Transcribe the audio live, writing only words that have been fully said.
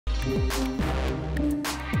And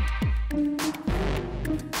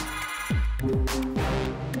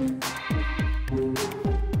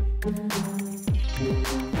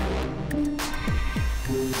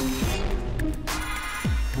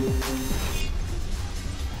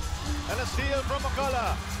a steal from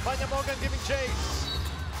McCullough. Panya Morgan giving chase.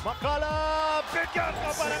 McCullough, bigyan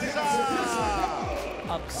ka pa ng isa!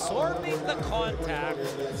 Absorbing the contact.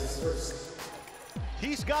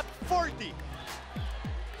 He's got 40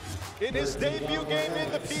 in his debut game in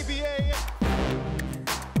the PBA.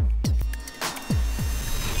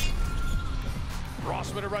 Ross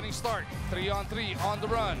with a running start. 3-on-3 on the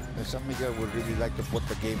run. San Miguel would really like to put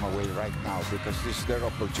the game away right now because this is their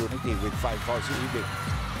opportunity with 5 fouls even.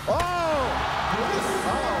 Oh!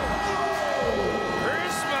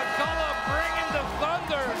 Chris McCullough bringing the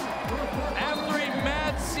thunder after a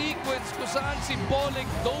mad sequence kung saan si Bolig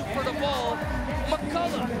dove for the ball.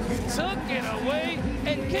 McCullough took it away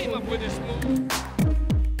and came up with his move.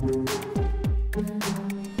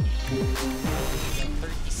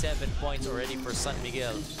 37 points already for San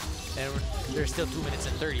Miguel. And there's still 2 minutes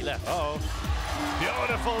and 30 left. Uh-oh.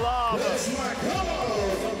 Beautiful lob.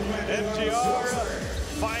 MGR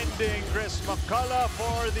finding Chris McCullough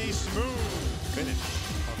for the smooth finish.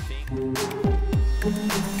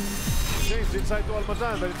 James inside to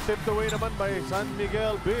Almazan, but it's tipped away naman by San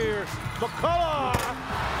Miguel Beer. McCullough!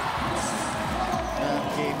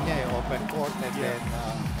 Game niya, open court, and then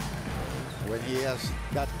when he has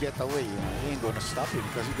that getaway, he ain't gonna stop him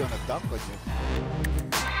because he's gonna dunk on him.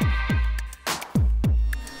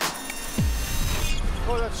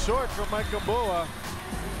 Oh, that's short from Mike Gamboa.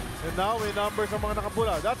 And now may numbers ang mga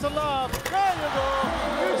nakapula. That's a lob. There you go.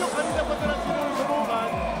 Yun yung kanina pa nila sinusubukan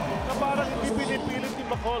na parang hindi pinipilit ni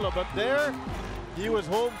McCullough. But there, he was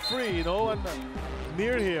home free, you know, and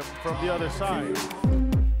near him from the other side.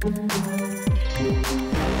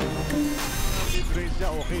 Mid-range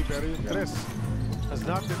niya, okay, pero yung tres has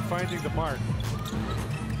not been finding the mark.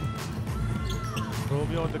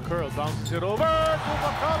 Romeo on the curl, bounces it over to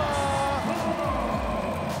McCullough.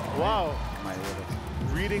 Wow.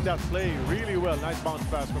 Reading that play really well. Nice bounce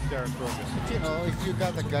pass from Derek Romeo. You know, if you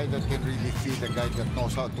got a guy that can really feel, a guy that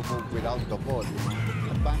knows how to move without the ball,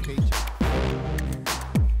 advantage.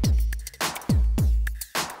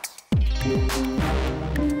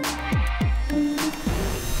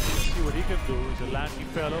 See what he can do. He's a lanky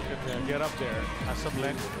fellow, can get up there, has some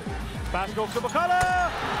length. Pass goes to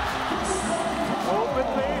McCullough! Open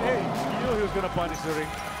lane. Hey, you knew he was going to punish the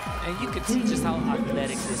ring. And you can see just how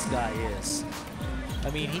athletic this guy is. I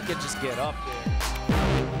mean, he can just get up there.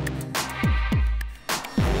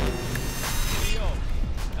 Rio,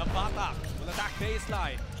 nabatak, will attack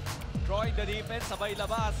baseline. Drawing the defense, sabay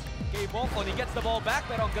labas. Kay Bongkon, he gets the ball back,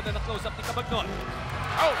 pero ang ganda ng close-up ni Cabagnon.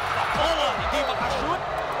 Oh, McCullough, hindi makashoot.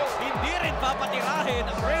 Hindi rin papatirahin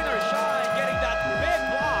ang Rainer Shine, getting that big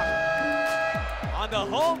block on the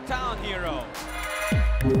hometown hero.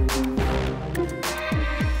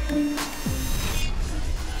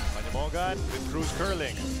 Morgan with Cruz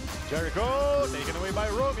curling. Jericho taken away by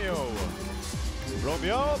Romeo.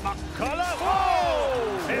 Romeo, McCullough,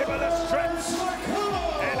 whoa! Able to stretch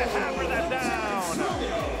and hammer that down.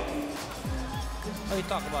 Oh, you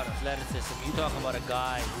talk about athleticism. You talk about a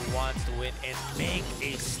guy who wants to win and make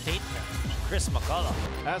a statement. Chris McCullough.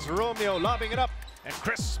 As Romeo lobbing it up and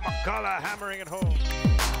Chris McCullough hammering it home.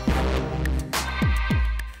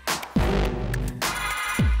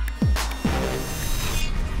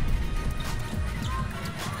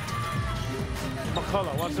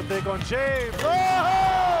 McCullough wants to take on James.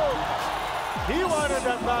 Oh! He wanted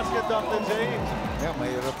that basket dunk to James. Yeah,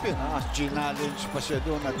 mahirap yun. Challenge pa siya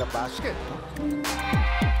doon at the basket. No?